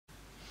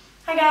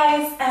Hi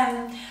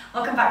guys,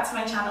 welcome back to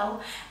my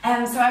channel.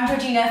 So I'm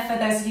Georgina for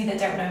those of you that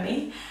don't know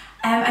me,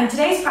 and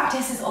today's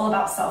practice is all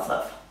about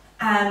self-love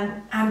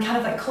and kind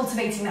of like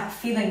cultivating that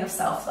feeling of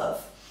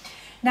self-love.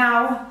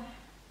 Now,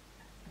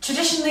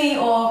 traditionally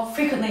or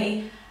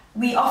frequently,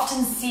 we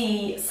often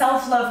see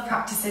self-love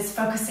practices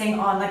focusing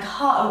on like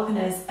heart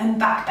openers and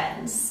back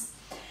bends.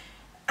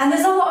 And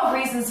there's a lot of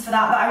reasons for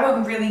that I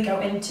won't really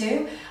go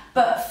into,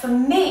 but for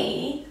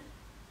me,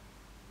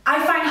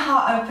 I find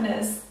heart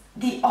openers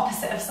the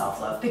opposite of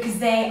self-love because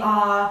they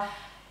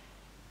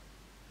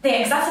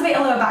exacerbate a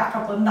lower back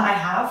problem that I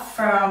have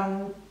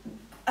from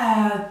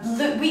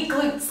weak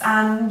glutes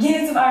and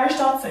years of Irish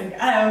dancing.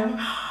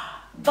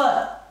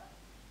 But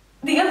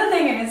the other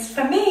thing is,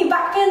 for me,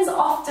 back bends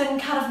often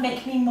kind of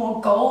make me more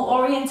goal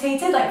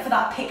orientated, like for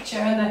that picture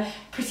and the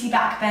pretty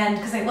back bend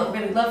because they look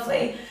really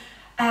lovely.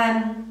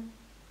 But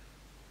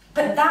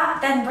that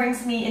then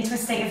brings me into a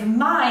state of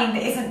mind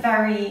that isn't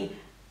very,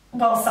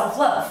 well,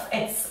 self-love.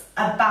 It's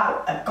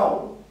about a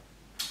goal.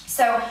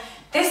 So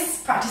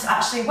this practice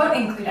actually won't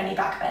include any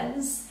back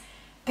bends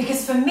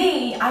because for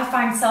me, I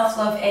find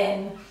self-love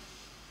in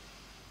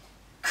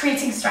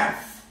creating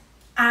strength.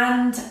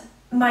 And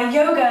my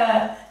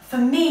yoga, for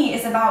me,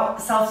 is about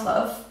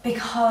self-love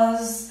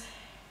because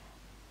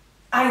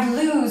I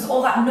lose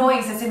all that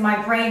noise that's in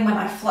my brain when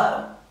I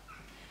flow.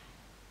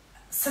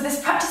 So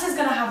this practice is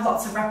going to have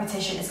lots of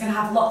repetition, it's going to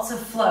have lots of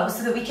flow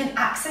so that we can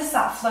access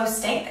that flow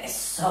state that is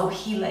so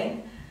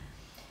healing.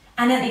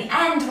 And at the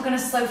end, we're going to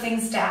slow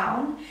things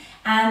down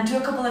and do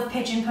a couple of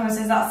pigeon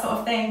poses, that sort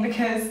of thing,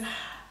 because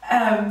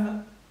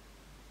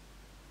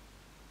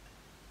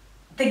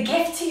the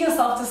gift to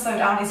yourself to slow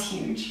down is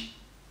huge.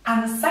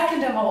 And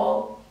second of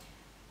all,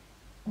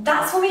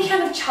 that's when we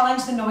kind of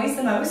challenge the noise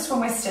the most, when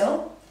we're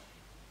still.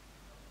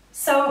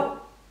 So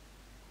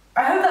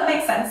I hope that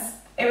makes sense.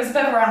 It was a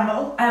bit of a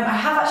ramble. I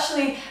have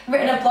actually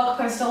written a blog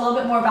post a little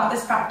bit more about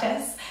this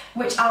practice,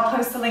 which I'll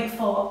post the link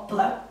for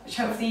below, which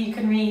hopefully you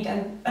can read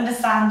and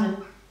understand and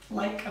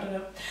like, I don't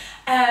know.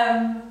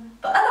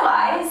 But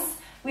otherwise,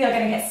 we are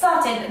going to get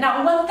started.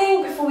 Now, one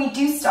thing before we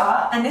do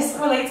start, and this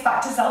relates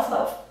back to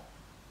self-love,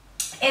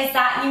 is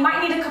that you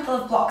might need a couple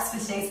of blocks for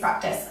today's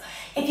practice.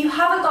 If you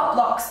haven't got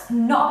blocks,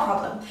 not a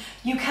problem.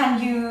 You can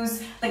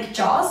use like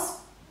jars,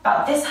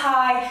 about this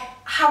high,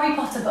 Harry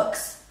Potter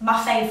books,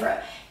 my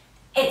favourite.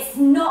 It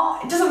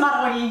doesn't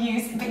matter what you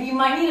use, but you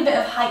might need a bit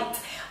of height.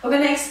 We're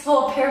going to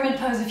explore pyramid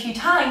pose a few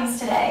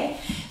times today.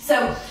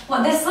 So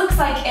what this looks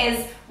like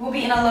is we'll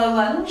be in a low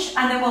lunge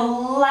and then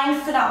we'll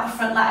lengthen out the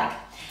front leg.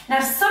 Now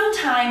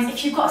sometimes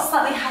if you've got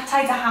slightly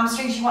tighter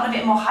hamstrings, you want a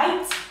bit more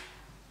height.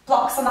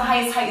 Blocks on the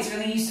highest height is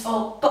really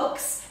useful.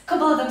 Books, a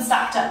couple of them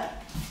stacked up.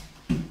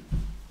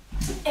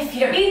 If you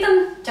don't need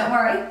them, don't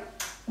worry.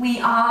 We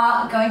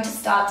are going to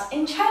start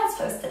in child's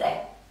pose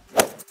today.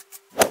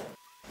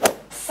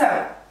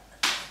 So,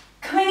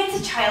 coming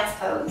into child's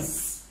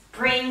pose,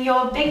 bring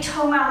your big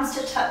toe mounds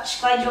to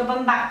touch, glide your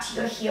bum back to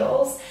your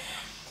heels.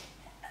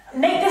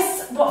 Make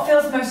this what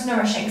feels most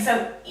nourishing,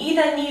 so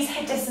either knees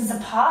hip distance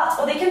apart,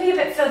 or they can be a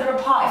bit further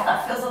apart if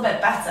that feels a bit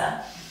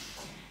better.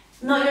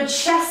 Melt your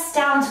chest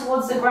down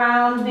towards the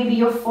ground, maybe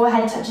your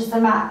forehead touches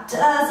the mat,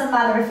 doesn't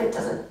matter if it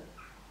doesn't.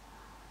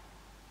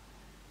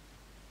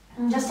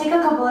 And just take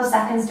a couple of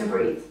seconds to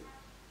breathe.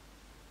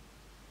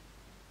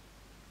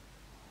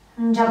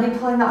 And gently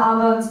pulling the arm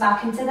bones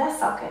back into their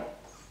sockets.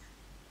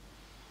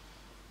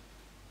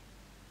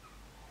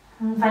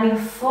 And finding a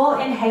full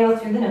inhale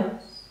through the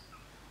nose.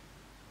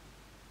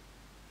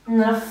 And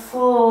then a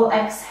full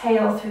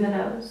exhale through the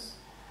nose.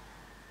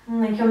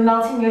 And like you're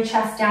melting your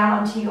chest down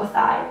onto your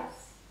thighs.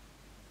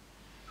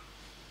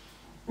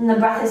 And the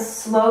breath is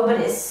slow, but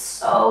it's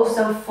so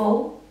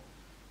full.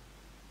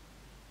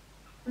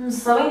 And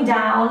slowing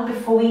down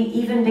before we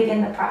even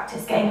begin the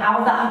practice, getting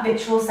out of that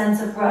habitual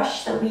sense of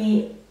rush that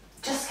we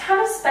just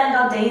kind of spend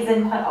our days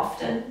in quite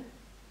often.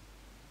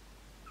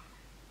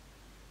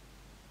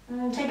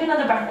 And take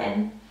another breath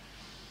in.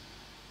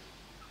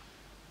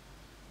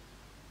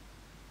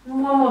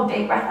 And one more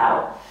big breath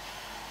out.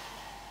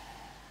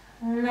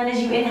 And then as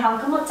you inhale,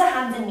 come up to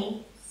hands and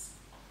knees.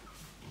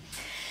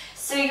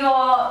 So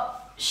your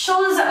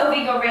shoulders are over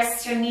your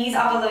wrists, your knees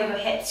are below your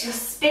hips. You're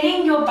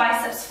spinning your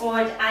biceps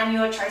forward and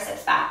your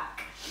triceps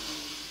back.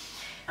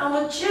 And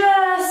we'll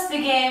just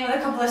begin with a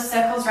couple of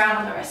circles around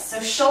on the wrists. So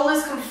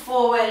shoulders come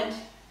forward,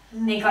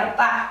 and they glide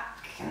back,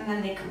 and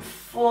then they come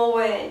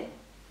forward,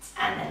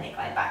 and then they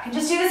glide back. And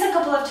just do this a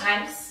couple of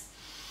times.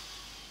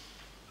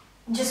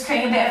 Just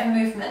creating a bit of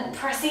movement,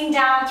 pressing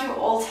down through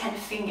all 10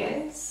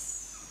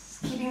 fingers.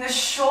 Keeping the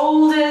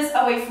shoulders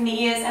away from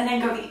the ears, and then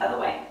go the other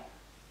way.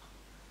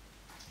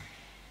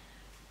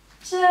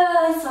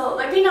 Just so,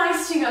 like, be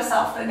nice to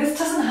yourself though. This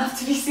doesn't have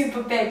to be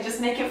super big,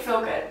 just make it feel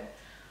good.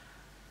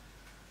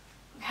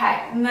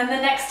 Okay, and then the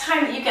next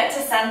time that you get to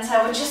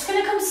center, we're just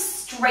gonna come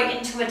straight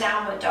into a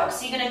downward dog.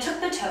 So you're gonna tuck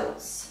the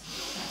toes.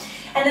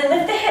 And then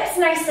lift the hips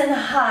nice and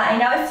high.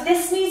 Now if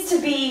this needs to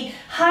be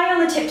high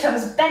on the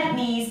tiptoes, bent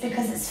knees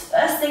because it's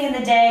first thing in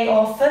the day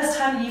or first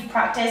time that you've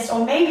practiced,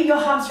 or maybe your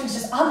hamstrings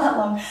just aren't that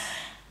long,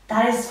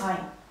 that is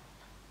fine.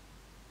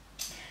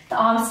 The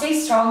arms stay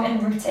strong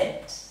and rooted.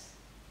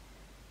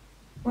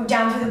 Move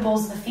down through the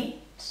balls of the feet.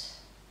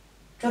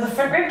 Draw the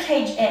front rib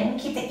cage in.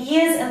 Keep the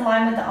ears in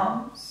line with the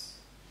arms.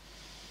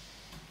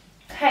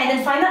 Okay, and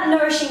then find that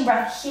nourishing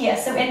breath here.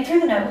 So in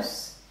through the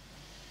nose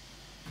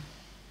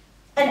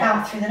and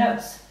out through the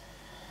nose.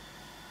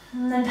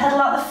 And then pedal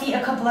out the feet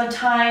a couple of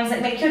times.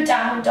 Like make your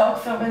downward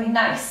dog feel really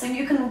nice. So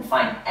you can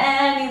find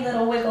any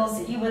little wiggles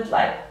that you would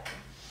like.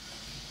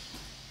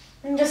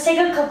 And just take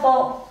a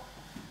couple.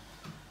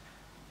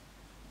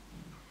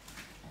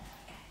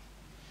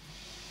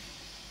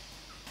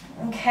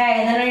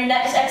 Okay, and then on your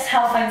next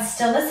exhale, find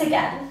stillness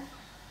again.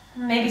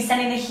 Maybe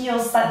sending the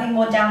heels slightly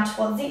more down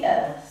towards the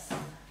earth.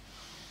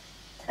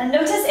 And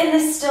notice in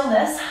this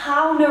stillness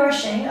how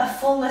nourishing a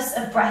fullness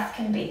of breath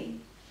can be.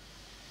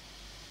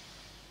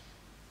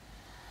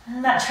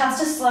 And that chance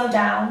to slow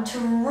down, to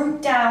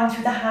root down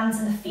through the hands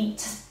and the feet,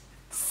 to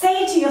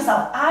say to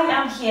yourself, I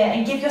am here,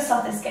 and give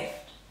yourself this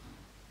gift.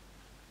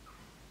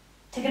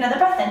 Take another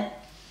breath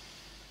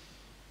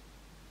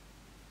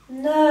in.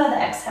 Another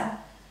exhale.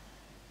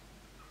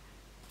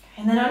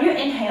 And then on your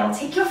inhale,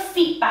 take your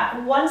feet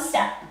back one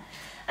step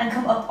and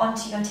come up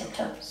onto your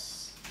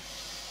tiptoes.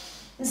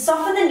 And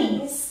soften the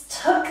knees,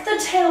 tuck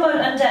the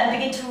tailbone under and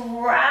begin to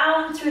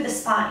round through the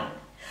spine.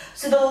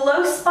 So the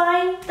low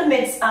spine, the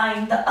mid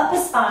spine, the upper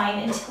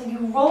spine until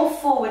you roll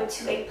forward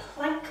to a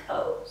plank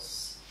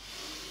pose.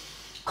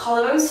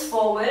 Collarbones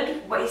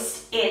forward,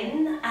 waist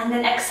in, and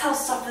then exhale,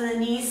 soften the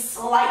knees,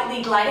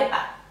 slightly glide it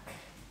back.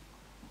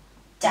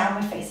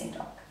 Downward facing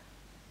dog.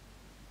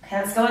 Okay,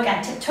 let's go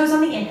again. Tiptoes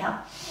on the inhale.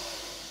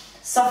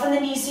 Soften the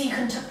knees so you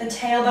can tuck the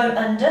tailbone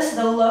under, so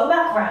the low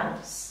back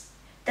rounds.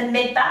 The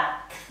mid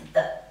back,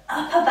 the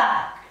upper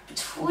back,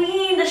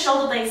 between the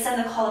shoulder blades,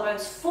 send the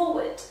collarbones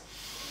forward.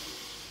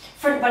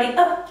 Front body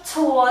up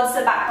towards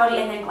the back body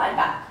and then glide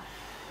back.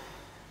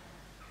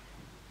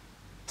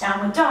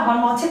 Downward dog, one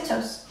more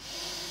tiptoes.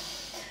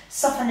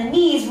 Soften the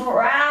knees,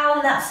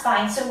 round that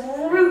spine.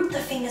 So root the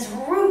fingers,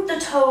 root the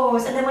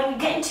toes. And then when you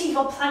get into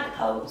your plank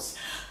pose,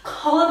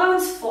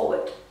 collarbones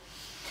forward.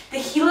 The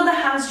heel of the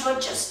hands draw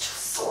just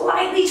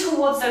slightly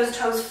towards those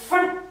toes.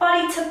 Front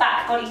body to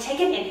back body. Take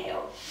an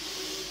inhale.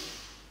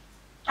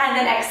 And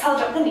then exhale,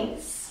 drop the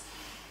knees.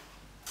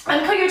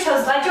 Uncurl your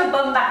toes, glide your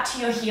bum back to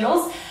your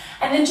heels.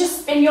 And then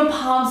just spin your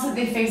palms so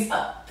they face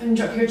up and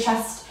drop your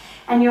chest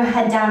and your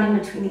head down in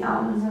between the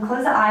arms. And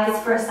close the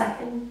eyes for a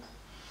second.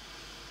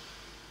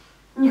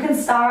 And you can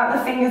star up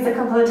the fingers a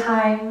couple of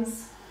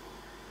times.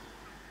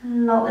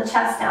 Melt the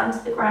chest down to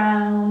the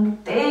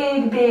ground.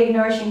 Big, big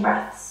nourishing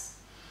breaths.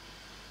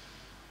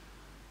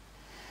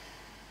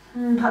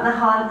 And put the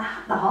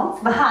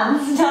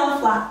hands down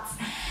flat.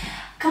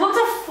 Come up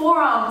to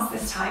forearms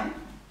this time.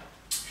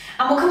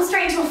 And we'll come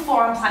straight into a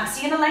forearm plank.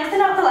 So you're going to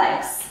lengthen out the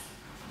legs.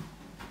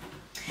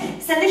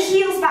 Send the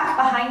heels back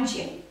behind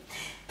you.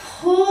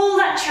 Pull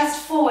that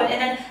chest forward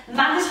and then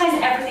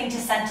magnetize everything to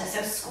center.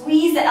 So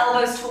squeeze the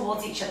elbows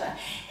towards each other.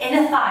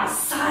 Inner thighs,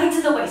 sides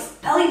of the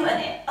waist, belly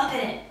button in, up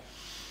and in.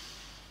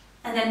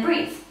 And then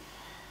breathe.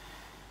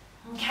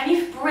 And can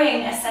you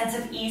bring a sense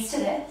of ease to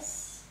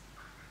this?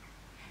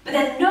 But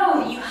then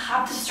know that you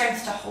have the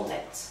strength to hold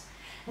it.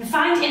 And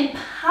find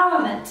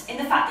empowerment in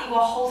the fact that you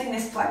are holding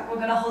this plank. We're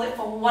going to hold it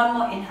for one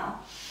more inhale.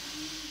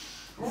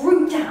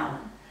 Root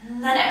down.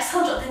 And then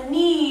exhale, drop the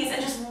knees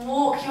and just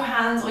walk your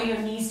hands or your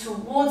knees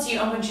towards you,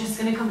 and we're just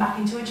going to come back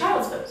into a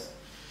child's pose.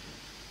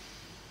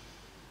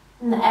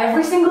 And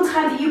every single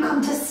time that you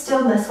come to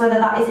stillness, whether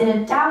that is in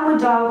a downward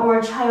dog or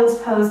a child's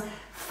pose,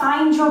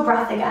 find your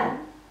breath again.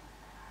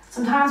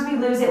 Sometimes we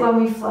lose it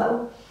when we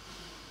flow.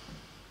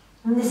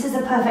 And this is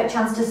a perfect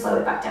chance to slow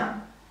it back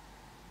down.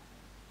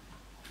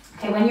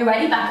 Okay, when you're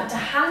ready, back up to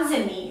hands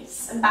and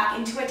knees and back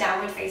into a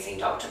downward facing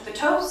dog. Tuck the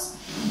toes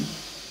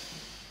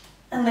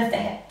and lift the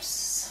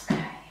hips.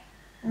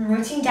 And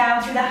rooting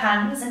down through the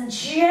hands and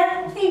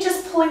gently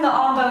just pulling the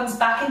arm bones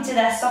back into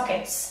their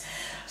sockets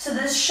so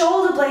the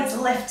shoulder blades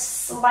lift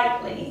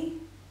slightly.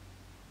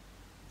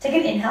 Take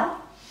an inhale.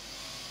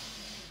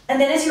 And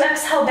then as you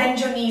exhale, bend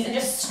your knees and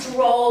just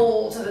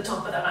stroll to the top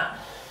of the mat.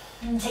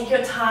 And take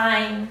your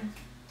time,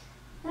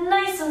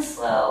 nice and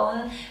slow.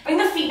 And bring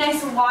the feet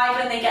nice and wide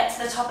when they get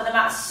to the top of the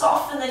mat.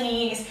 Soften the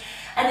knees.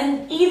 And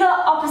then either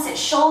opposite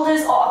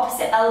shoulders or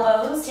opposite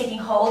elbows, taking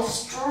hold,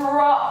 just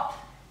drop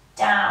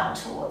down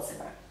towards the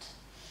ground.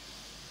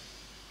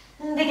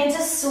 And begin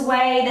to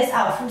sway this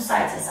out from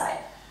side to side.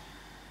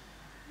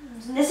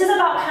 And this is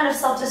about kind of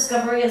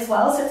self-discovery as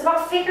well, so it's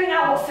about figuring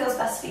out what feels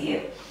best for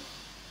you.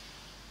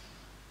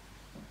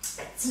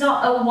 It's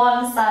not a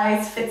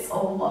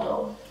one-size-fits-all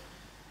model.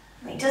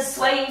 Like, does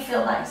swaying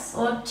feel nice?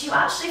 Or do you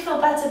actually feel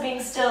better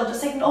being still?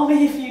 Just ignore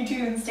me if you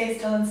do and stay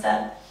still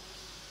instead.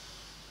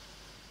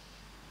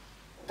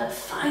 But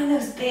find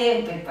those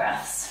big, big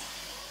breaths.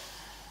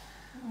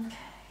 Okay.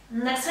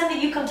 Next time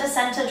that you come to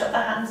center, drop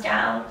the hands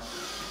down.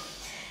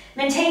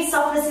 Maintain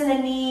softness in the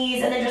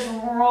knees and then just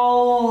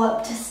roll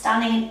up to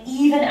standing. And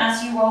even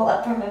as you roll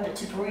up, remember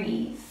to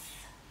breathe.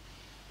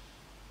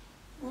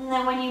 And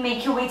then when you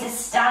make your way to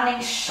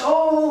standing,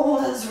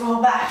 shoulders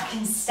roll back. back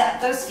and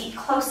step those feet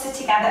closer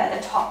together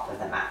at the top of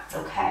the mat,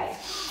 okay?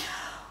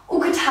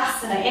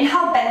 Utkatasana,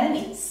 inhale, bend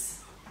the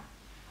knees.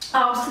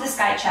 Arms to the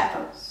sky, chair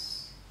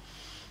pose.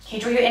 Okay,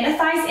 draw your inner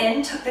thighs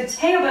in, tuck the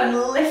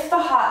tailbone, lift the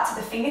heart to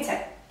the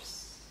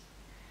fingertips.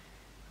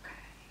 Okay.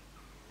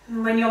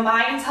 And when your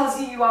mind tells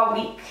you you are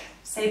weak,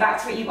 say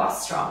back to it, you are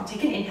strong.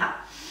 Take an inhale.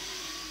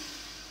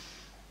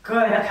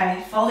 Good,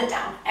 okay, fold it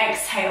down.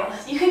 Exhale.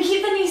 You can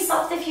keep the knees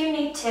soft if you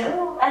need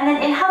to. And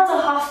then inhale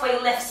to halfway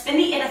lift, spin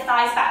the inner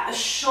thighs back, the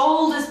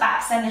shoulders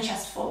back, send the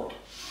chest forward.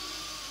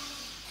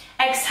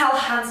 Exhale,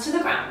 hands to the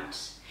ground.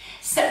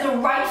 Step the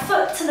right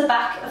foot to the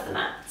back of the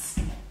mat.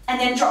 And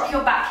then drop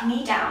your back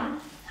knee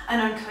down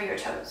and uncurl your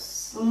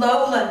toes.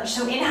 Low lunge.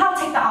 So inhale,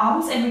 take the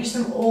arms and reach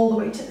them all the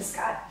way to the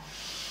sky.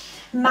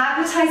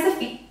 Magnetize the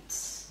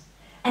feet.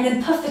 And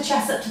then puff the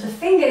chest up to the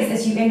fingers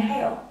as you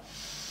inhale.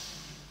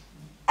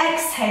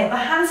 Exhale, the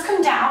hands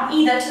come down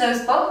either to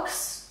those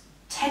books,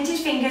 tented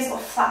fingers, or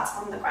flat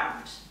on the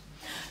ground.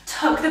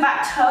 Tuck the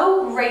back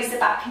toe, raise the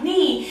back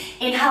knee.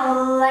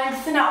 Inhale,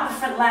 lengthen out the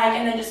front leg,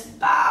 and then just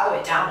bow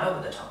it down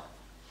over the top.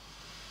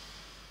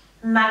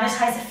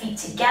 Magnetize the feet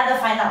together,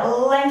 find that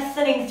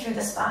lengthening through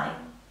the spine.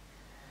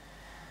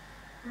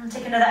 And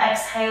take another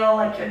exhale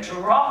like you're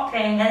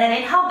dropping, and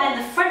then inhale,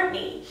 bend the front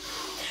knee.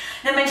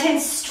 Then maintain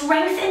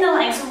strength in the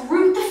legs,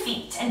 root the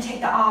feet, and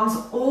take the arms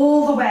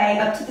all the way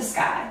up to the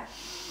sky.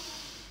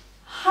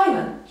 High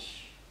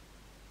lunge.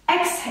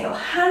 Exhale,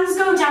 hands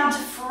go down to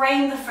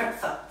frame the front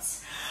foot.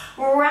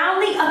 Round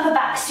the upper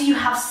back so you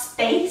have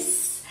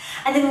space,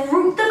 and then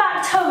root the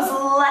back toes,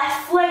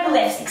 left leg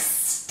lifts,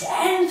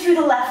 extend through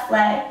the left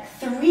leg,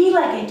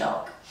 three-legged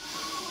dog.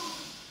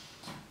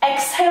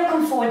 Exhale,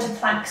 come forward to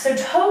plank. So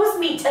toes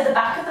meet at the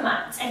back of the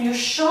mat and your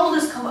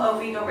shoulders come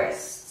over your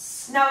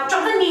wrists. Now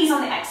drop the knees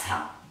on the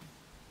exhale.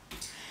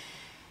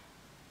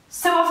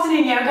 So often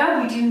in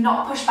yoga, we do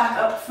not push back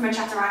up from a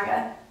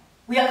chaturanga.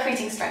 We are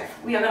creating strength.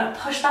 We are going to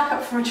push back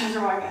up from a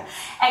chaturanga.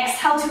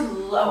 Exhale to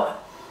lower.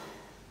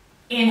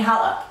 Inhale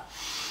up.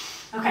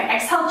 Okay,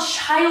 exhale,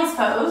 child's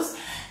pose.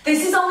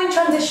 This is only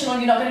transitional,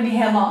 you're not going to be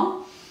here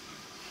long.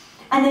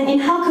 And then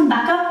inhale, come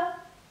back up.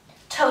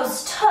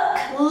 Toes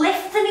tuck.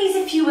 Lift the knees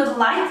if you would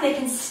like. They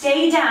can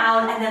stay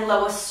down and then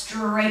lower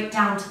straight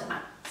down to the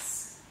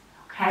mats.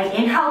 Okay,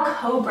 inhale,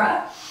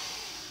 cobra.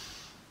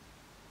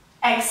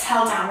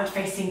 Exhale, downward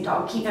facing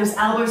dog. Keep those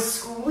elbows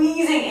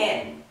squeezing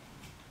in.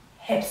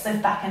 Hips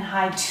lift back and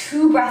high.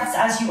 2 breaths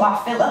as you are.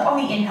 Fill up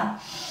on the inhale.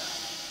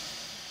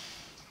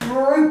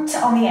 Root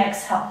on the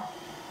exhale.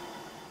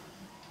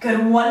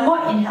 Good, 1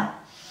 more inhale.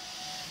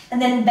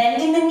 And then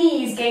bending the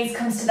knees, gaze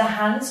comes to the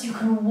hands. You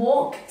can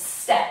walk,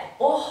 step,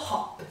 or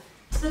hop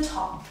to the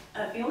top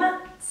of your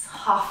mat.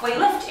 Halfway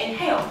lift,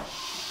 inhale.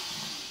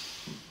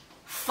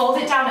 Fold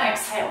it down,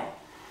 exhale.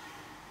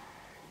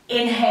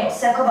 Inhale,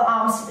 circle the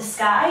arms to the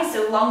sky,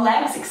 so long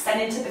legs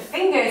extended to the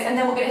fingers, and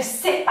then we're going to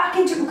sit back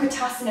into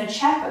Utkatasana,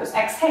 chair pose.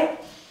 Exhale.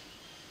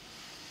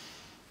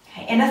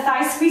 Okay, inner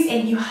thigh squeeze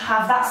in, you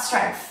have that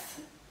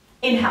strength.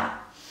 Inhale.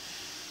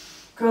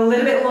 Go a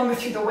little bit longer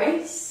through the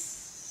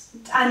waist,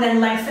 and then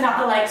lengthen out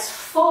the legs,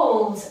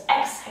 fold,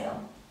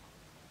 exhale.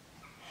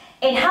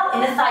 Inhale,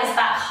 inner thighs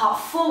back,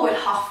 half forward,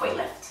 halfway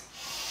lift.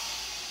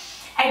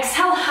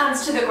 Exhale,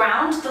 hands to the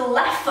ground, the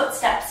left foot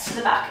steps to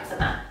the back of the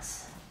mat.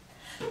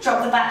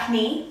 Drop the back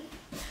knee,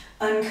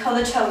 uncurl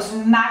the toes,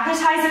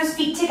 magnetize those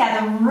feet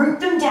together, root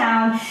them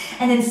down,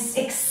 and then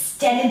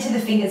extend into the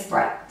fingers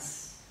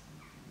breadths.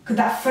 Good,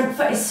 that front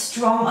foot is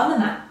strong on the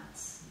mat.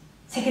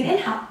 Take an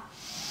inhale.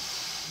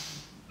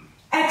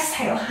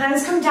 Exhale,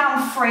 hands come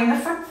down, frame the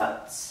front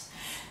foot.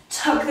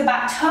 Tuck the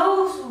back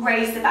toes,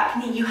 raise the back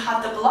knee. You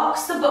have the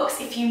blocks, the books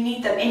if you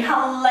need them.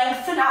 Inhale,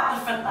 lengthen out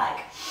the front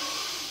leg.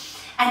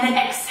 And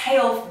then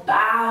exhale,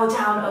 bow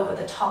down over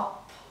the top.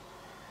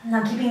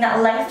 Now keeping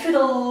that length through the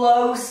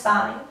low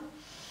spine.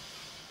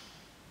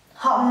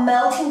 Heart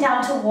melting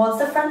down towards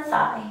the front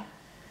thigh.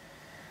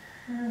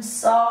 And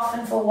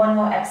soften for 1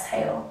 more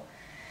exhale.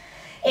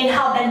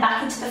 Inhale, bend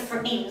back into the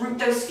front knee. Root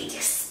those feet,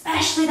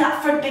 especially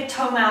that front big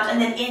toe mount.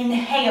 And then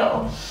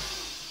inhale.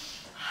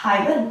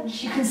 High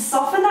lunge. You can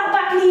soften that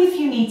back knee if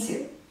you need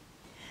to.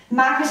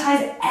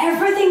 Magnetize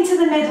everything to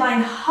the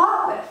midline.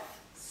 Heart lift.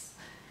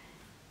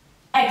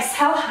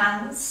 Exhale,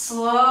 hands,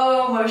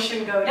 slow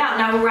motion go down.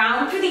 Now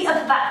round through the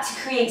upper back to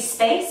create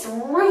space.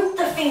 Root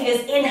the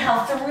fingers,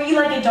 inhale,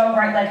 3-legged dog,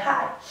 right leg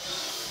high.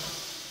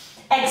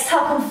 Exhale,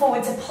 come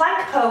forward to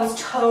plank pose,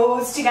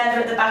 toes together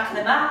at the back of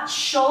the mat.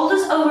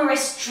 Shoulders over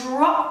wrists,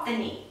 drop the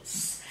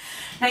knees.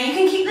 Now you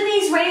can keep the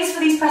knees raised for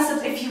these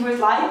press-ups if you would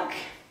like.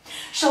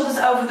 Shoulders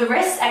over the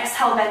wrists,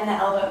 exhale, bend the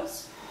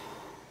elbows.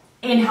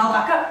 Inhale,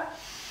 back up.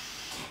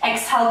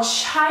 Exhale,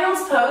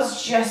 child's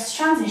pose, just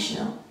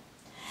transitional.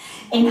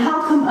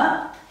 Inhale, come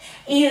up,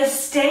 either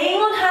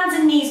staying on hands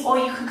and knees or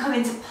you can come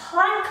into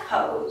plank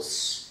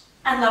pose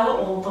and lower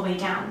all the way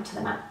down to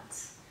the mat.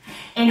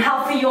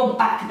 Inhale for your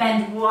back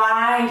bend,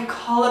 wide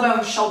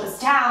collarbone, shoulders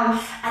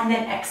down, and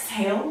then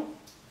exhale,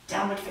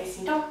 downward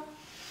facing dog.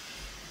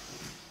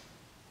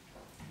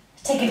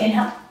 Take an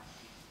inhale.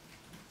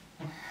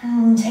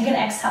 Take an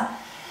exhale.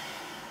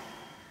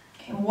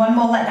 Okay, one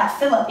more, let that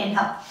fill up,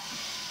 inhale.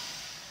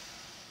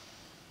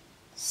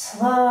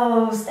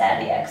 Slow,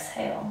 steady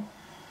exhale.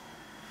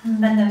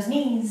 Bend those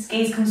knees,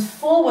 gaze comes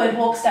forward,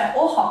 walk, step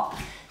or hop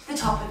to the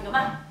top of your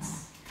mat.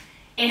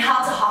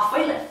 Inhale to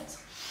halfway lift.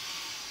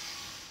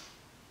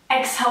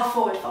 Exhale,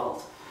 forward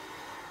fold.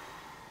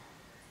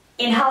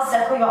 Inhale,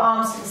 circle your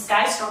arms to the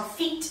sky, strong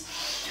feet.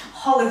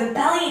 Hollow the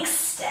belly,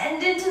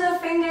 extend into the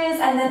fingers,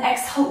 and then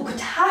exhale,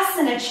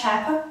 Utkatasana,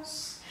 chair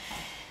pose.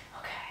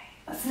 Okay,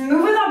 let's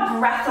move with our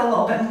breath a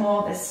little bit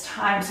more this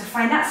time. So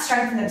find that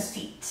strength in those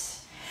feet.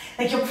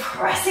 Like you're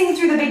pressing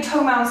through the big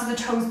toe mounds so the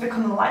toes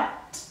become light.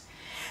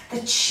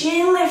 The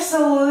chin lifts a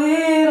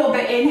little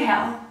bit,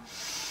 inhale.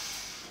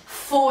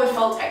 Forward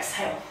fold,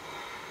 exhale.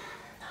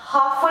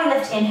 Halfway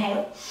lift,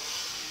 inhale.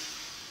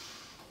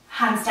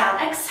 Hands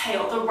down,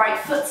 exhale. The right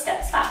foot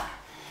steps back.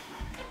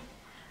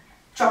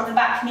 Drop the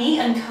back knee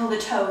and curl the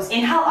toes.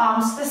 Inhale,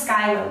 arms to the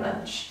sky, low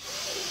lunge.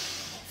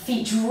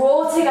 Feet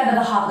draw together,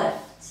 the heart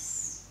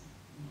lifts.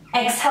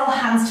 Exhale,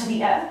 hands to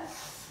the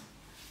earth.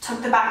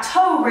 Tuck the back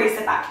toe, raise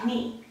the back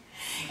knee.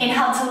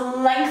 Inhale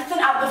to lengthen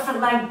out the front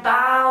leg,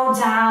 bow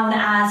down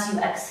as you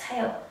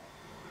exhale.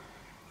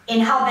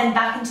 Inhale, bend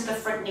back into the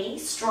front knee,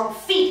 strong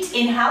feet.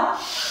 Inhale,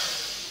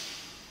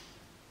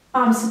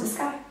 arms to the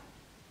sky.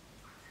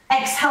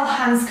 Exhale,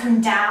 hands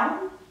come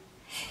down.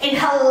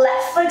 Inhale,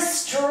 left leg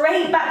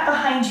straight back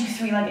behind you,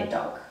 three-legged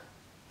dog.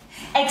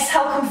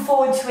 Exhale, come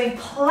forward to a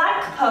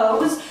plank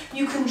pose.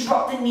 You can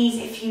drop the knees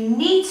if you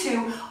need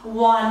to.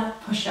 One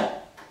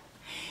push-up.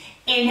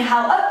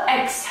 Inhale up,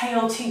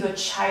 exhale to your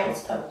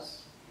child's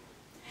pose.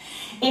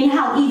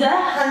 Inhale, either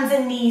hands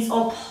and knees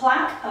or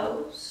plank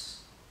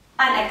pose.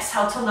 And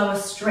exhale to lower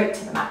straight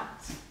to the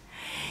mat.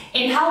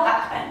 Inhale,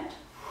 back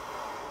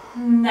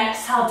bend.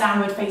 Exhale,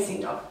 downward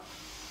facing dog.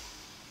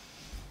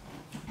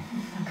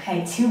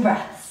 Okay, 2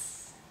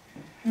 breaths.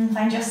 And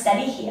find your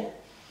steady here.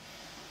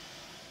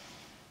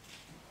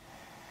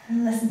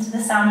 And listen to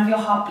the sound of your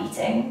heart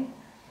beating.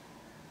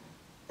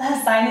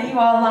 A sign that you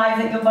are alive,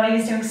 that your body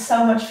is doing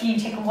so much for you.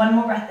 Take one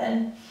more breath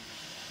in.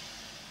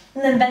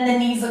 And then bend the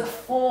knees, look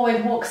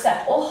forward, walk,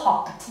 step or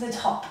hop to the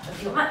top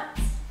of your mat.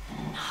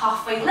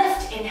 Halfway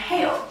lift,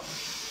 inhale.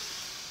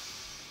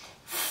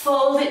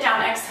 Fold it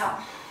down, exhale.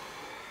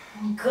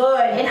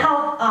 Good,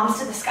 inhale, arms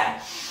to the sky.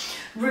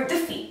 Root the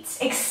feet,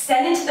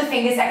 extend into the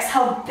fingers,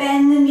 exhale,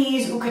 bend the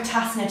knees,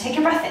 Utkatasana. Take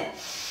a breath in.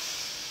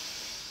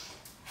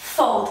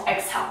 Fold,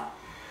 exhale.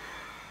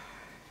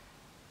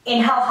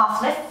 Inhale,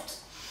 half lift.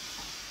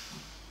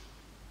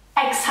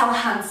 Exhale,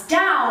 hands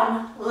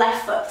down,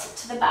 left foot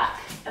to the back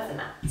of the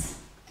mat.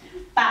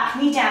 Back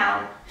knee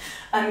down,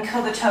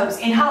 uncurl the toes.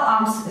 Inhale,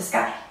 arms to the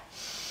sky.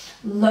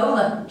 Low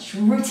lunge,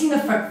 rooting the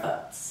front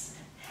foot.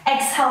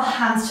 Exhale,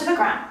 hands to the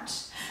ground.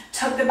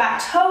 Tuck the back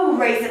toe,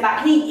 raise the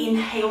back knee.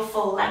 Inhale,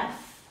 full length.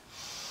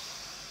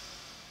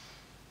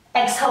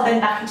 Exhale,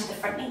 bend back into the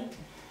front knee.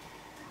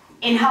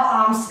 Inhale,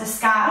 arms to the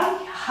sky,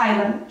 high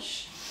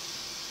lunge.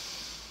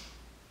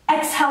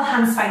 Exhale,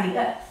 hands find the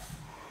earth.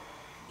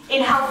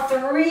 Inhale,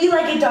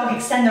 three-legged dog,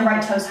 extend the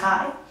right toes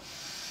high.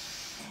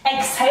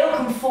 Exhale,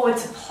 come forward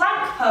to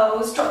plank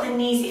pose. Drop the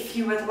knees if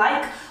you would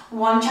like.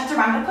 One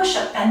chaturanga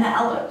push-up, bend the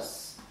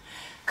elbows.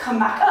 Come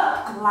back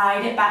up,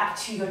 glide it back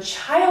to your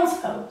child's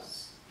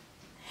pose.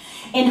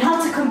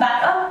 Inhale to come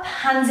back up,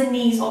 hands and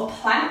knees or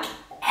plank,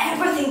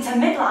 everything to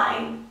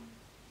midline.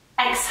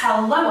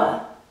 Exhale,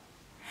 lower.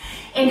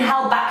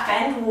 Inhale, back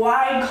bend,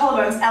 wide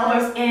collarbones,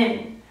 elbows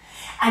in.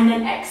 And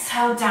then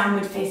exhale,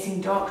 downward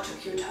facing dog,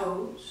 tuck your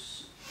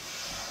toes.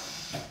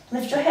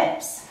 Lift your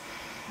hips.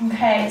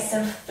 Okay,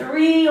 so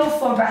 3 or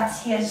 4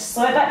 breaths here. Just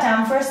slow it back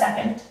down for a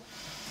second.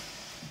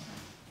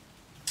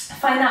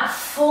 Find that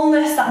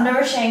fullness, that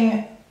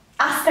nourishing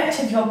aspect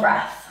of your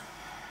breath.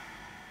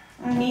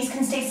 And knees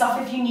can stay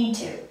soft if you need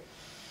to.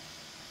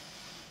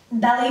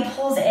 Belly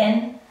pulls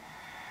in.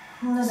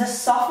 And there's a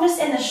softness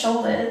in the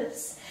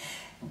shoulders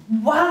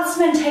whilst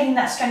maintaining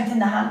that strength in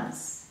the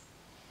hands.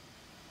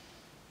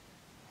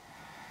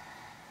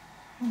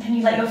 And can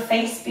you let your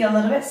face be a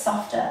little bit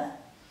softer?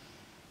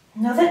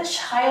 Know that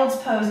child's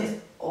pose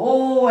is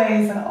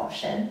always an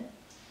option.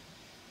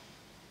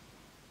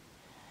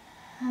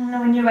 And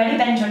when you're ready,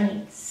 bend your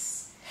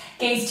knees.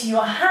 Gaze to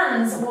your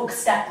hands, walk,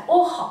 step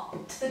or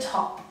hop to the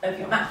top of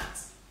your mat.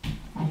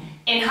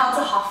 Inhale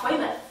to halfway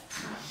lift.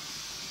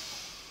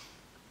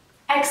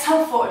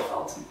 Exhale, forward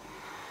fold.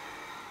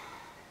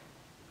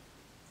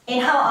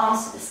 Inhale,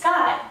 arms to the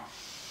sky.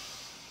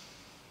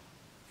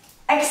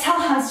 Exhale,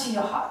 hands to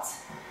your heart.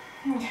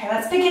 Okay,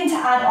 let's begin to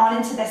add on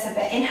into this a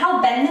bit.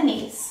 Inhale, bend the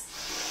knees.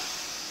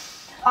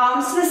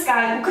 Arms to the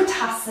sky,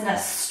 Utkatasana.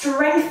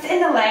 Strength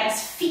in the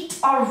legs, feet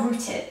are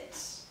rooted.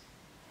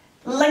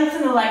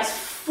 Lengthen the legs,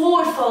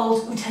 forward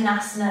fold,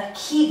 Uttanasana.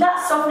 Keep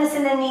that softness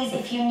in the knees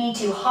if you need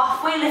to.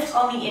 Halfway lift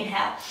on the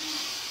inhale.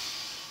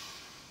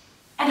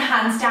 And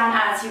hands down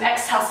as you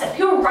exhale. Step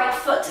your right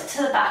foot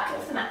to the back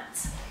of the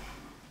mat.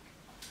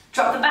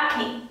 Drop the back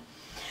knee.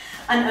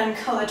 And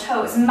uncurl the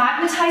toes.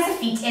 Magnetize the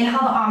feet. Inhale,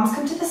 the arms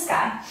come to the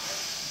sky.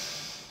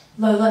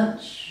 Low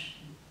lunge.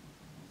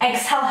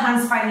 Exhale,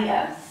 hands find the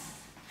earth.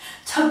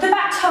 Tug the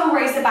back toe,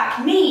 raise the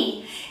back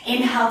knee.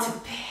 Inhale to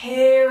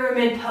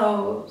pyramid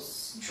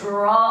pose.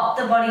 Drop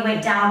the body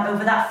weight down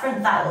over that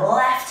front thigh.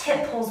 Left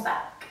hip pulls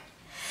back.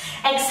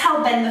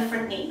 Exhale, bend the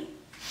front knee.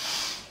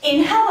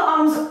 Inhale the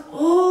arms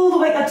all the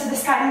way up to the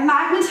sky.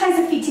 Magnetize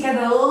the feet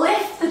together.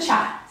 Lift the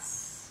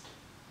chest.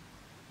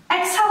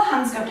 Exhale,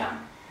 hands go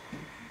down.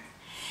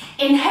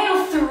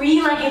 Inhale,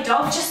 three-legged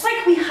dog, just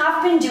like we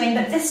have been doing,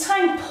 but this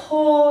time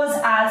pause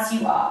as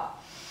you are.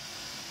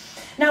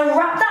 Now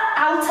wrap that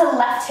outer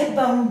left hip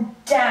bone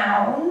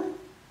down.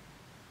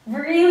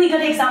 Really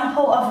good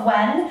example of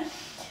when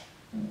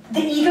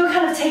the ego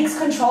kind of takes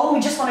control and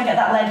we just want to get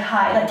that leg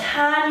high. Like,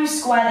 can you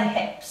square the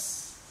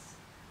hips?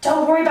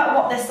 Don't worry about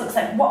what this looks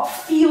like, what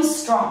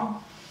feels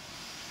strong.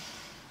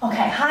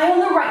 Okay, high on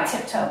the right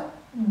tiptoe.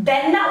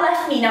 Bend that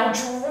left knee. Now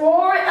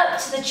draw it up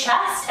to the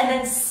chest and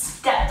then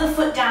step the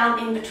foot down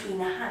in between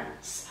the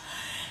hands.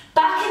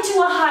 Back into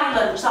a high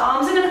lunge. The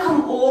arms are going to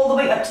come all the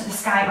way up to the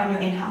sky on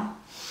your inhale.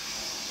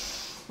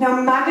 Now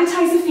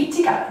magnetize the feet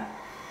together.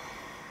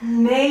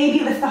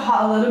 Maybe lift the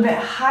heart a little bit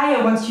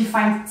higher once you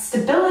find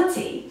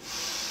stability.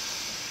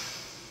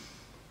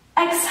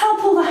 Exhale,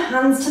 pull the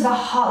hands to the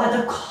heart.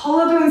 Let the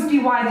collarbones be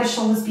wide, the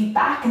shoulders be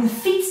back, and the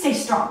feet stay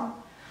strong.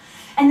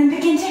 And then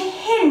begin to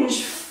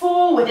hinge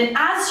forward. And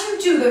as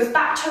you do, those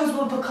back toes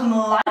will become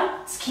light.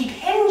 Keep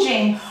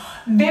hinging.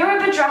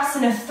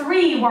 Virabhadrasana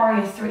 3,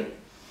 warrior 3.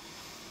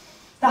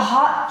 The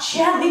heart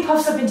gently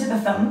puffs up into the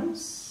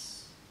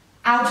thumbs.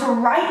 Outer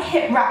right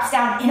hip wraps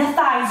down, inner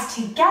thighs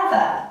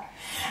together.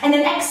 And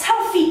then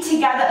exhale, feet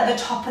together at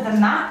the top of the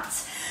mat.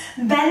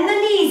 Bend the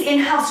knees,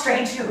 inhale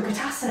straight into your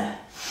Utkatasana.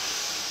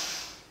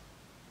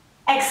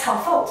 Exhale,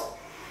 fold.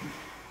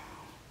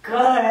 Good,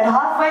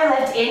 halfway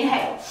lift,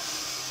 inhale.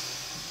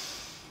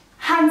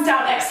 Hands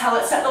down, exhale,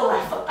 let's set the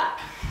left foot back.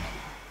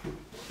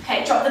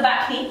 Okay, drop the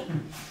back knee.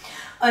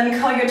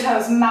 Uncurl your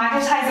toes,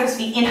 magnetize those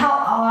feet. Inhale,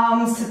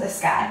 arms to the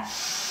sky.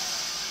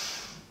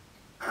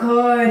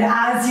 Good,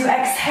 as you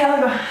exhale,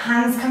 your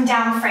hands come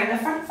down, frame the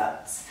front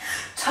foot.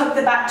 Tuck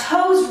the back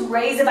toes,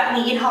 raise the back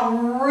knee. Inhale,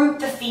 root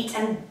the feet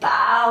and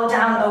bow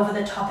down over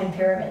the top in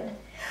pyramid.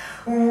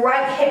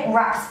 Right hip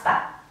wraps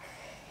back.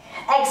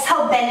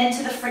 Exhale, bend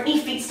into the front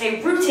knee, feet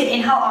stay rooted.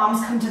 Inhale,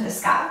 arms come to the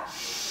sky.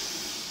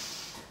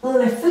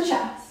 Lift the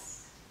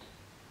chest.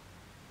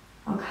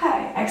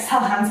 Okay,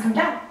 exhale, hands come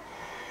down.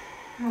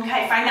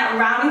 Okay, find that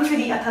rounding through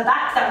the upper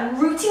back, that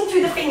rooting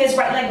through the fingers,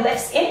 right leg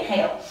lifts,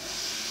 inhale.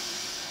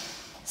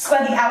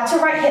 Square the outer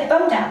right hip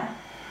bone down.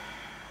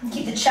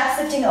 Keep the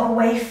chest lifting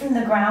away from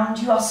the ground.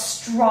 You are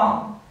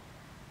strong.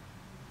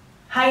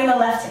 High in the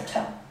left hip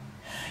toe.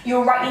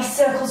 Your right knee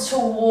circles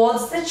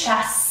towards the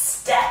chest.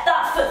 Step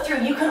that foot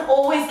through. You can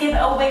always give it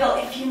a wiggle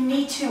if you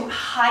need to.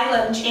 High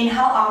lunge.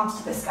 Inhale, arms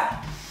to the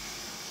sky.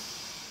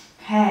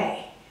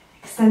 Okay,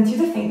 extend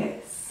through the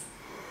fingers.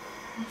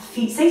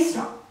 Feet stay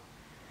strong.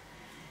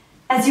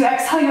 As you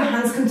exhale, your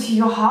hands come to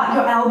your heart,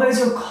 your elbows,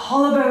 your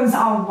collarbones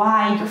are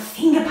wide, your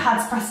finger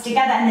pads press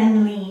together and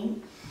then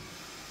lean.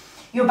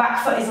 Your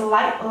back foot is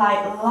light,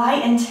 light,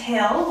 light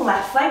until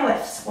left leg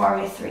lifts,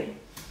 warrior 3.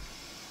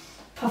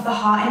 Puff the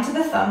heart into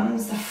the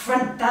thumbs, the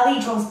front belly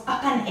draws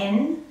up and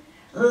in,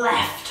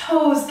 left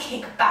toes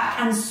kick back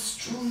and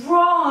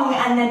strong,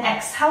 and then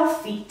exhale,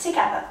 feet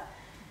together.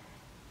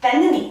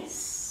 Bend the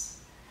knees,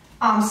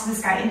 arms to the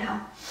sky,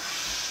 inhale.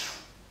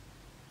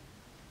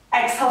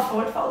 Exhale,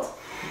 forward fold.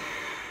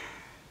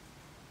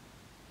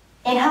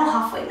 Inhale,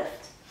 halfway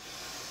lift.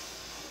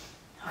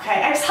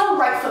 Okay, exhale,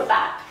 right foot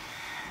back.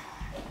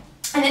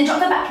 And then drop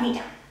the back knee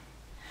down.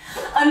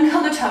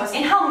 Uncurl the toes.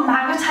 Inhale,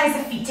 magnetize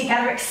the feet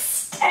together.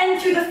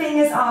 Extend through the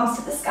fingers, arms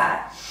to the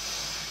sky.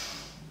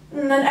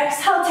 And then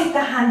exhale, take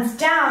the hands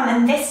down.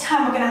 And this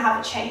time we're going to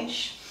have a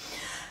change.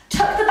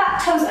 Tuck the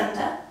back toes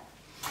under.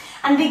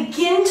 And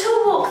begin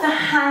to walk the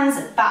hands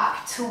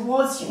back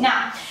towards you.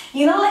 Now,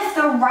 you're going to lift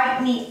the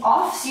right knee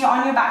off, so you're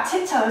on your back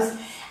tiptoes.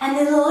 And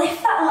then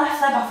lift that left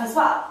leg off as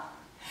well.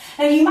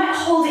 Now you might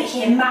hold it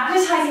here,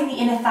 magnetizing the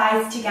inner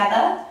thighs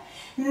together.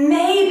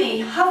 Maybe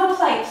have a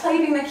play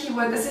being the key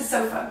word, this is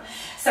so fun.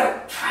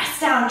 So press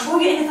down, draw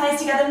your inner thighs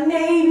together,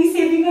 maybe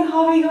see if you can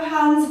hover your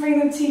hands, bring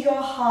them to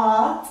your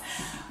heart.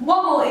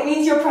 Wobble, it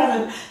means you're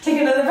present.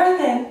 Take another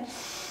breath in.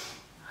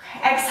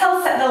 Okay,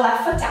 exhale, set the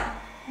left foot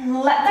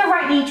down. Let the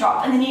right knee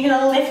drop, and then you're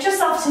gonna lift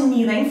yourself to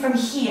kneeling from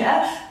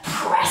here,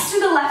 press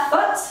through the left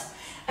foot,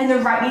 and the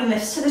right knee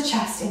lifts to the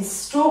chest in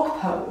stork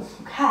pose,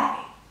 okay?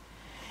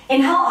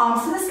 Inhale,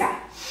 arms to the sky.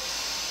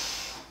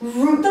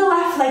 Root the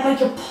left leg like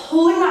you're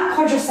pulling that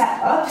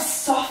quadricep up.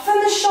 Soften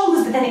the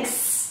shoulders, but then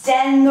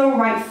extend the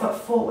right foot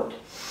forward.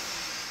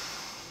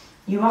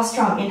 You are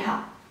strong.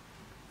 Inhale.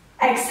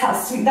 Exhale,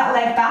 sweep that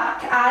leg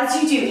back. As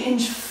you do,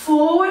 hinge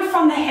forward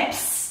from the hips,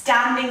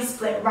 standing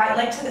split, right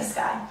leg to the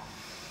sky.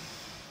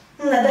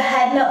 And let the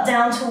head melt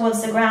down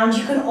towards the ground.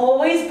 You can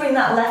always bring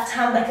that left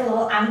hand like a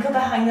little anchor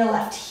behind the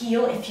left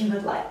heel if you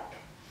would like.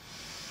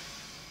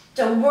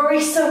 Don't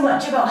worry so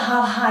much about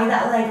how high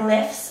that leg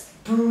lifts.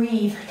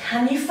 Breathe.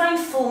 Can you find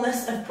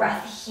fullness of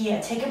breath here?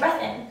 Take a breath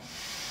in.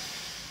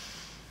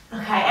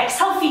 Okay,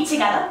 exhale, feet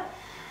together.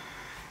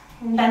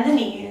 Bend the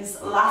knees,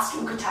 last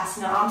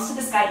Utkatasana, arms to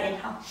the sky,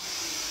 inhale.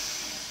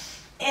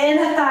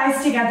 Inner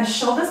thighs together,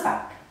 shoulders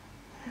back.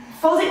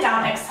 Fold it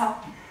down, exhale.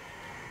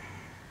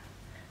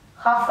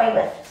 Halfway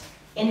lift,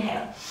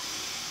 inhale.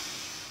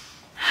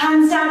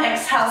 Hands down,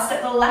 exhale,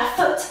 step the left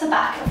foot to the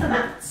back of the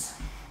mat.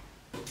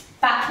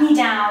 Back knee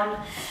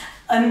down,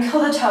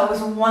 uncurl the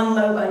toes, one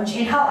low lunge.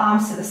 Inhale,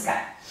 arms to the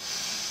sky.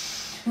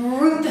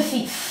 Root the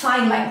feet,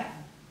 find length.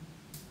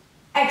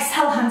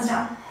 Exhale, hands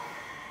down.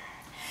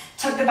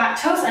 Tuck the back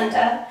toes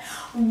under.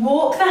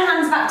 Walk the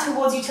hands back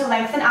towards you to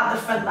lengthen out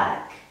the front leg.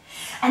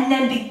 And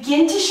then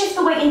begin to shift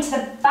the weight into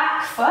the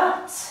back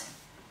foot.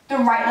 The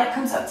right leg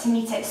comes up to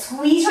meet it.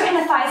 Squeeze your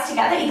inner thighs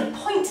together, either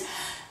point,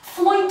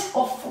 float,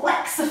 or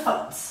flex the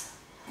foot.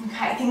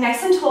 Okay, think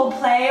nice and tall,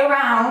 play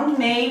around,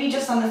 maybe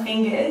just on the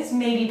fingers,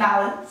 maybe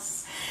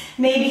balance.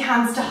 Maybe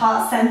hands to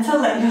heart center,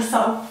 let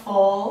yourself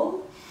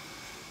fall.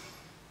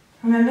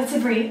 Remember to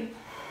breathe.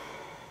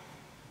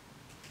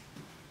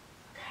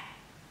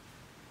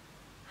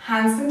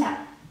 Hands come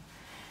down.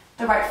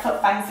 The right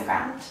foot finds the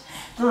ground.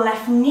 The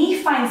left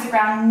knee finds the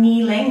ground,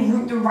 kneeling.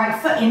 Root the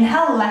right foot,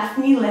 inhale, left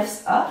knee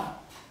lifts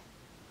up.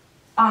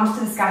 Arms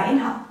to the sky,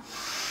 inhale.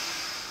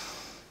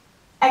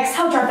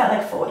 Exhale, drive that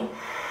leg forward.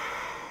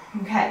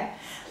 Okay,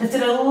 lift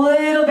it a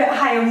little bit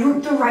higher,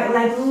 root the right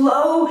leg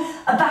low,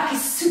 back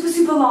is super,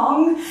 super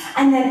long,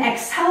 and then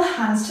exhale,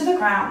 hands to the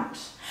ground.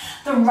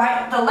 The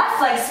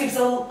left leg sweeps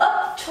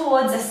up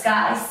towards the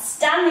sky,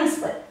 standing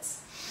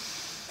splits.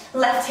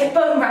 Left hip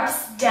bone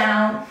wraps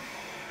down.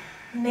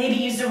 Maybe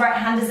use the right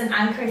hand as an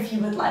anchor if you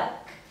would like.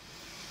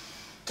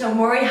 Don't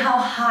worry how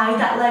high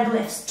that leg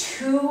lifts.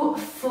 2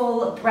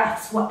 full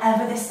breaths,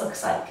 whatever this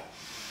looks like.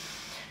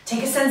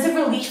 Take a sense of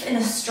relief in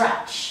the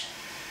stretch.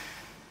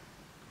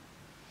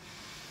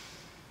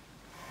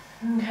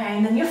 Okay,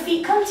 and then your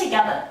feet come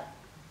together.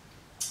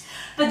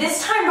 But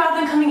this time,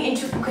 rather than coming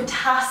into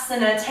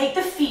Utkatasana, take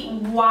the feet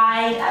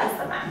wide as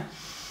the mat.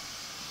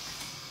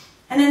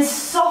 And then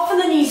soften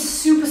the knees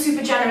super,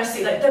 super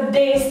generously, like the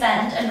base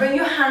bend, and bring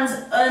your hands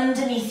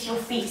underneath your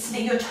feet so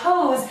that your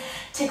toes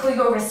tickle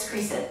your wrist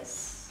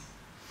creases.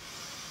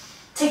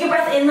 Take a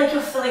breath in like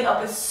you're filling up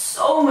with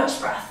so much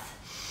breath.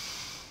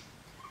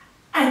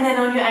 And then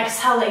on your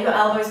exhale, let your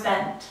elbows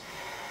bend.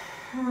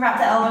 Wrap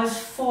the elbows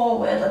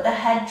forward, let the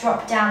head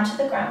drop down to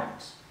the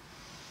ground.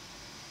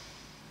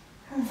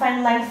 And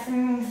find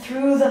lengthening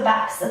through the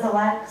backs of the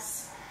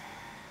legs.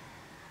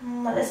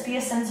 And let this be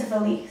a sense of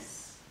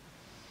release.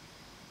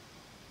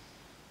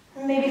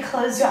 Maybe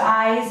close your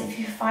eyes if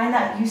you find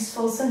that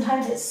useful.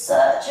 Sometimes it's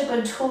such a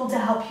good tool to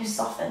help you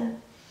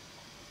soften.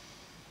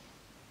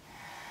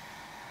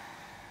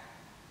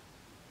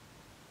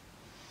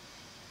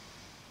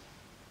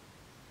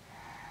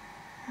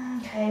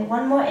 Okay,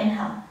 one more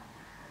inhale.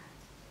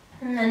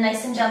 And then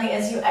nice and gently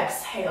as you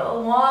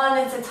exhale, one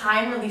at a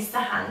time, release the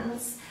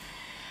hands.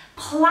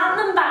 Plant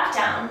them back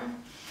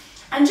down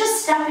and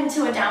just step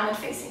into a downward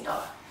facing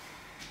dog.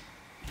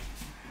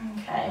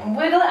 Okay,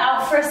 wiggle it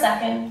out for a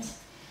second.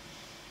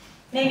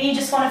 Maybe you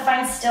just want to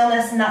find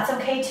stillness, and that's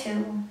okay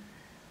too.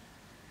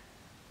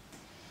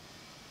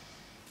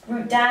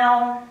 Root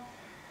down.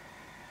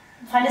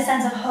 Find a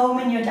sense of home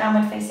in your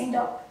downward facing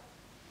dog.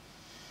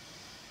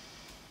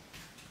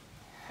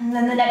 And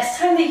then the next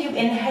time that you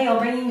inhale,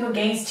 bringing your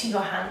gaze to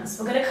your hands,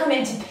 we're going to come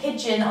into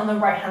pigeon on the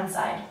right hand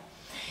side.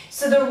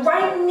 So the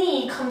right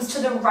knee comes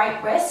to the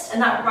right wrist,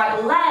 and that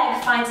right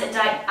leg finds a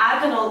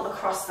diagonal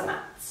across the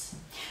mat.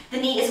 The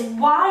knee is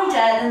wider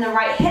than the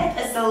right hip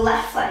as the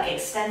left leg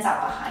extends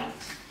out behind.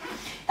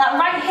 That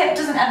right hip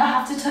doesn't ever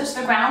have to touch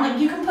the ground. Like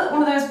you can put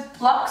one of those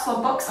blocks or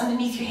books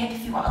underneath your hip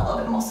if you want a little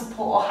bit more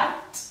support or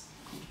height.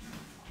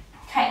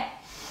 Okay.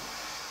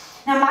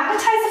 Now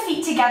magnetize the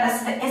feet together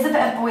so there is a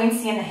bit of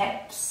buoyancy in the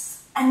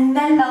hips, and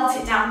then melt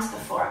it down to the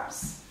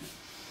forearms.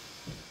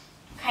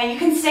 Okay, you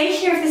can stay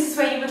here if this is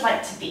where you would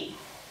like to be.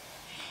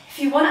 If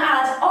you want to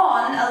add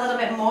on a little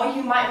bit more,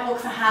 you might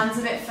walk the hands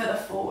a bit further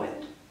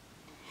forward.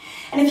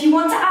 And if you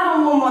want to add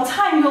on one more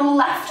time, your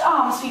left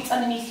arm sweeps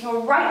underneath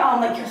your right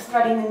arm like you're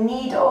threading the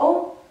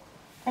needle,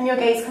 and your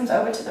gaze comes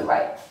over to the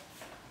right.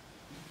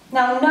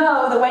 Now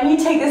know that when you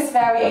take this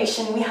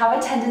variation, we have a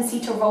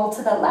tendency to roll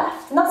to the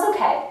left, and that's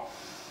okay.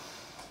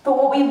 But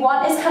what we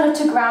want is kind of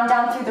to ground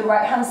down through the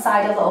right hand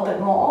side a little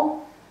bit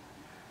more.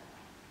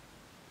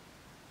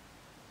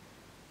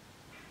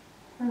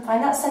 And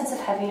find that sense of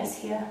heaviness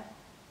here.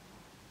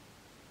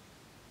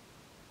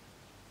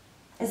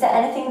 Is there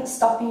anything that's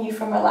stopping you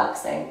from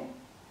relaxing?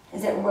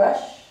 Is it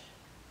rush?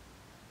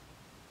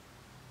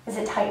 Is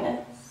it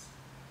tightness?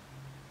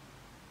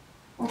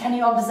 And can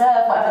you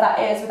observe whatever that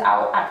is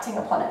without acting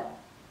upon it?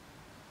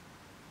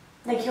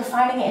 Like you're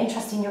finding it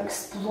interesting, you're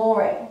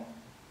exploring.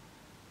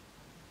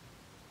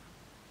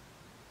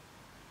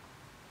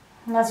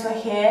 And as you're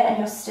here and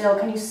you're still,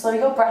 can you slow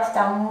your breath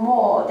down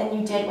more than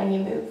you did when you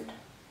moved?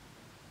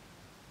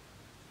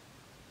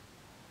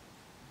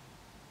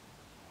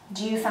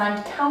 Do you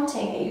find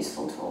counting a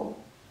useful tool?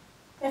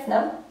 If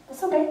no,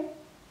 that's okay.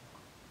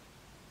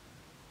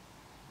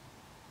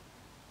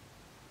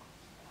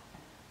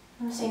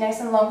 Stay nice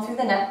and long through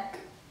the neck.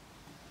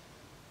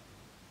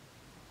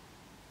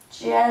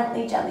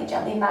 Gently, gently,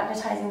 gently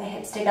magnetizing the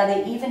hips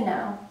together even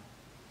now.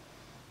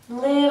 A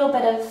little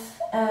bit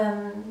of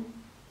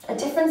a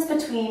difference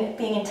between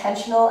being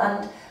intentional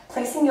and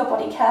placing your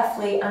body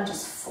carefully and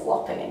just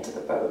flopping into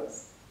the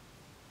pose.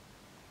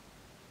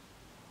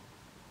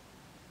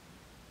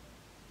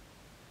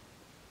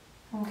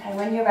 Okay,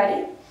 when you're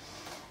ready,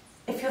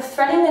 if you're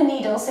threading the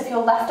needle, so if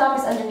your left arm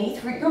is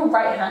underneath, root your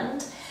right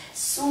hand,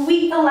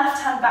 sweep the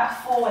left hand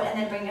back forward and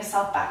then bring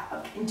yourself back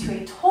up into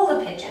a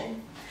taller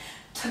pigeon.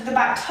 Tuck the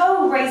back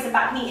toe, raise the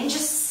back knee and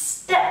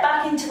just step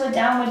back into a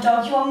downward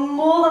dog. You are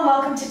more than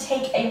welcome to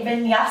take a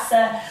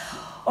vinyasa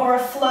or a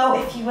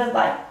flow if you would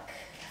like.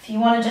 If you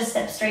want to just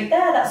step straight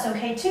there, that's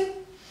okay too.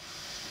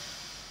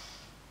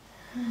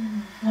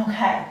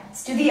 Okay,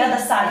 let's do the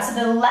other side. So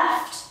the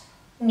left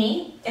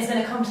knee is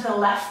going to come to the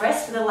left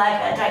wrist with the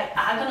leg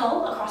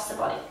diagonal across the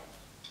body.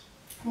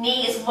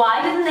 Knee is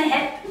wider than the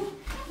hip,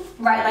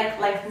 right leg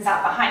lengthens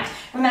out behind.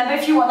 Remember,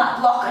 if you want that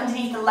block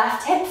underneath the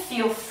left hip,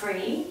 feel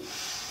free.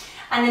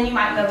 And then you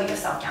might lower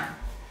yourself down.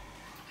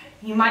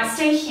 You might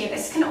stay here.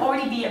 This can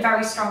already be a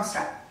very strong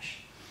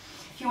stretch.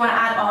 If you want to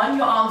add on,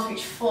 your arms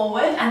reach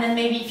forward, and then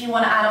maybe if you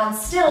want to add on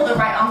still, the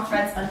right arm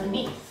threads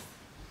underneath.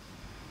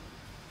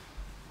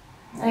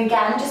 And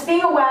again, just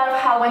being aware of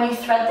how when you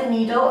thread the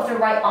needle of the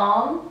right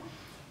arm,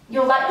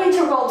 you're likely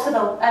to roll to the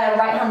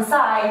right hand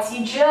side, so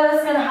you're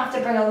just going to have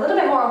to bring a little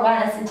bit more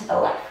awareness into the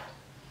left.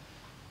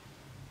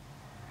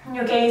 And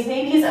your gaze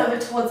maybe is over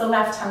towards the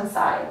left hand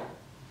side.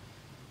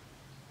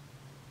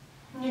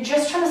 And you're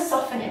just trying to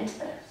soften into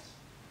this.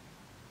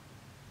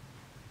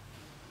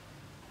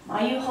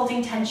 Are you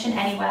holding tension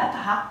anywhere,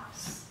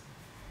 perhaps?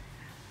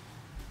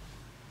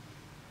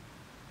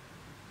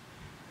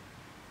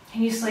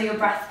 Can you slow your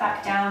breath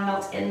back down,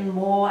 melt in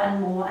more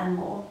and more and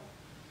more?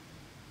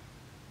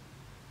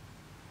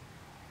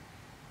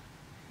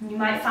 You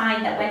might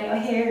find that when you're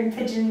here in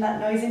pigeon, that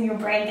noise in your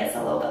brain gets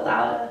a little bit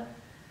louder.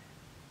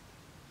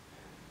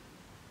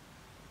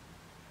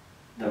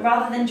 But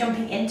rather than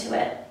jumping into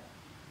it,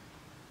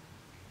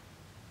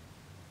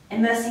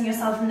 immersing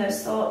yourself in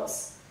those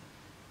thoughts,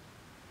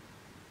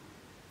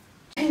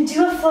 you can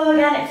do a flow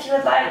again if you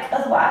would like.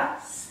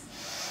 Otherwise,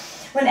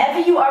 whenever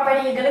you are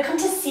ready, you're going to come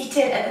to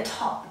seated at the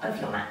top of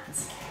your mat.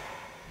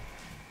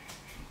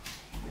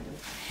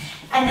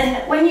 And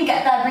then when you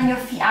get there, bring your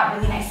feet out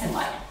really nice and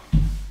wide.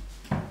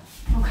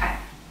 Okay.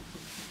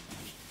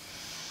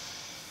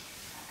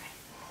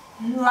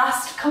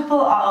 Last couple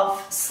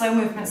of slow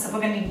movements that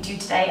we're going to do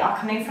today are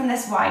coming from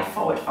this wide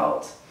forward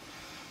fold.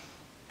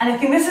 And I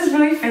think this is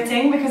really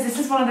fitting because this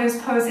is one of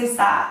those poses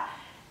that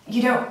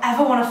you don't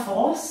ever want to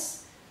force.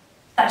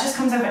 That just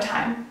comes over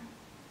time.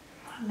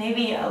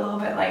 Maybe a little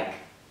bit like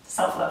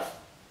self-love,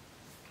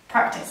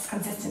 practice,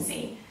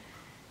 consistency.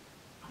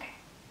 Okay.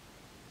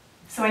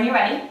 So when you're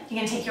ready,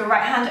 you're going to take your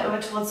right hand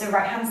over towards the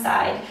right hand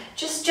side,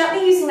 just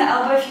gently using the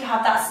elbow if you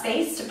have that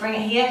space to bring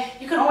it here.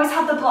 You can always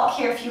have the block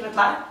here if you would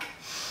like.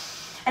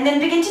 And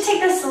then begin to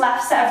take this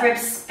left set of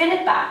ribs, spin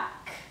it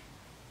back,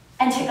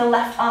 and take the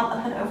left arm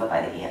up and over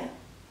by the ear.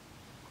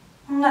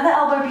 And let the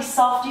elbow be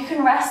soft. You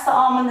can rest the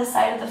arm on the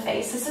side of the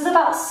face. This is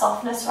about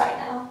softness right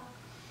now.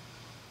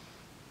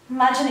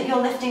 Imagine that you're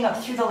lifting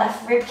up through the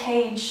left rib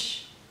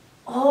cage,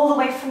 all the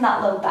way from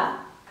that low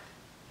back.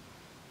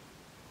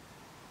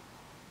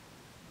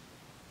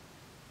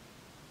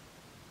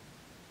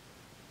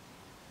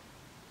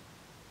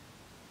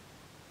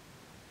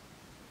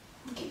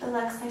 Keep the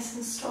legs nice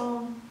and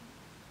strong.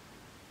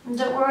 And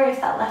don't worry if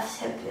that left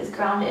hip is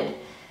grounded.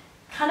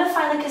 Kind of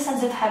find like a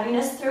sense of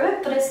heaviness through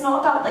it, but it's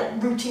not about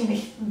like rooting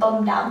the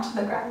bum down to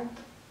the ground.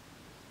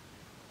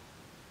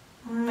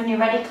 And when you're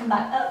ready, come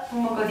back up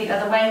and we'll go the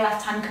other way.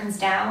 Left hand comes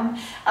down.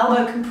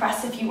 Elbow can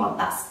press if you want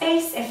that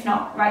space. If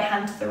not, right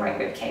hand to the right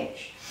rib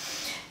cage.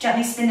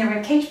 Gently spin the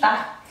rib cage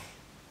back.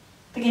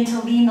 Begin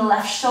to lean the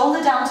left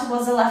shoulder down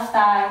towards the left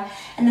thigh,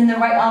 and then the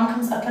right arm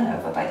comes up and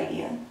over by the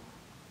ear.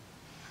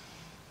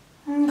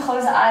 And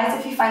close the eyes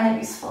if you find that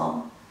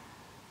useful.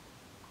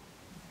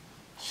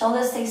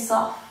 Shoulders stay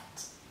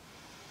soft.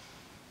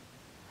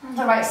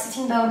 The right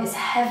sitting bone is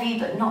heavy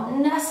but not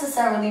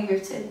necessarily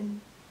rooted.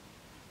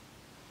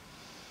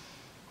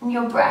 And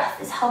your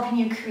breath is helping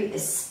you create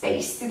this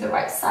space through the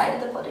right side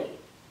of the body.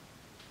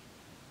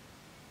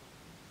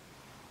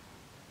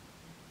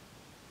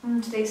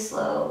 And stay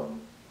slow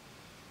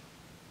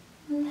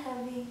and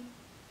heavy.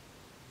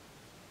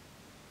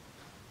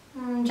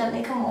 And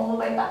gently come all the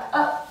way back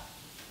up.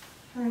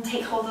 And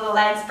take hold of the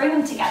legs, bring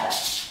them together.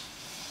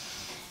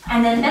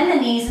 And then bend the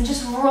knees and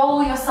just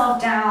roll yourself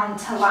down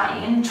to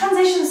lying. And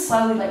transition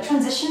slowly, like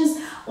transitions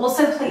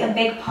also play a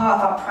big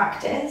part of our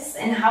practice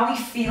in how we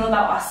feel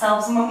about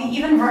ourselves. And when we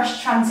even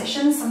rush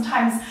transitions,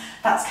 sometimes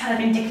that's kind of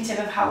indicative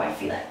of how we're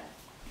feeling.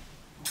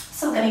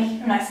 So we're going to keep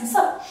them nice and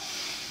slow.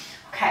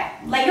 Okay,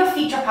 let your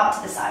feet drop out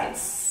to the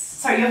sides.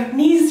 Sorry, your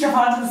knees drop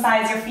out to the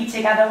sides, your feet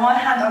together. One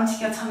hand onto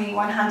your tummy,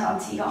 one hand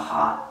onto your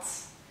heart.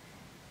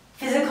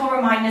 Physical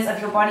reminders of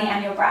your body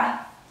and your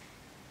breath.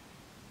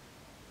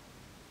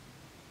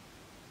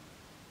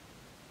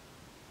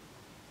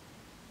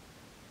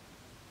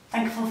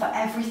 Thankful for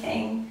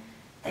everything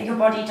that your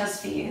body does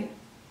for you.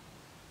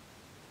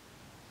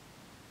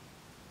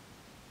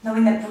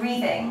 Knowing that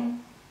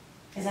breathing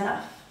is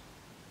enough.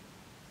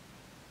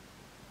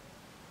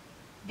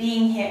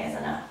 Being here is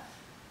enough.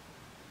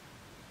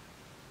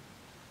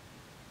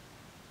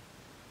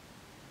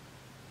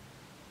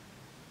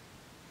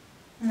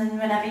 And then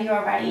whenever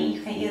you're ready,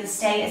 you can either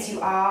stay as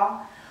you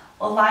are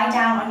or lie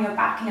down on your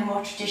back in a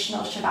more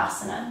traditional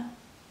Shavasana.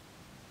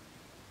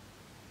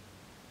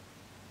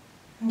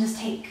 And just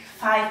take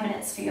 5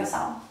 minutes for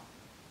yourself.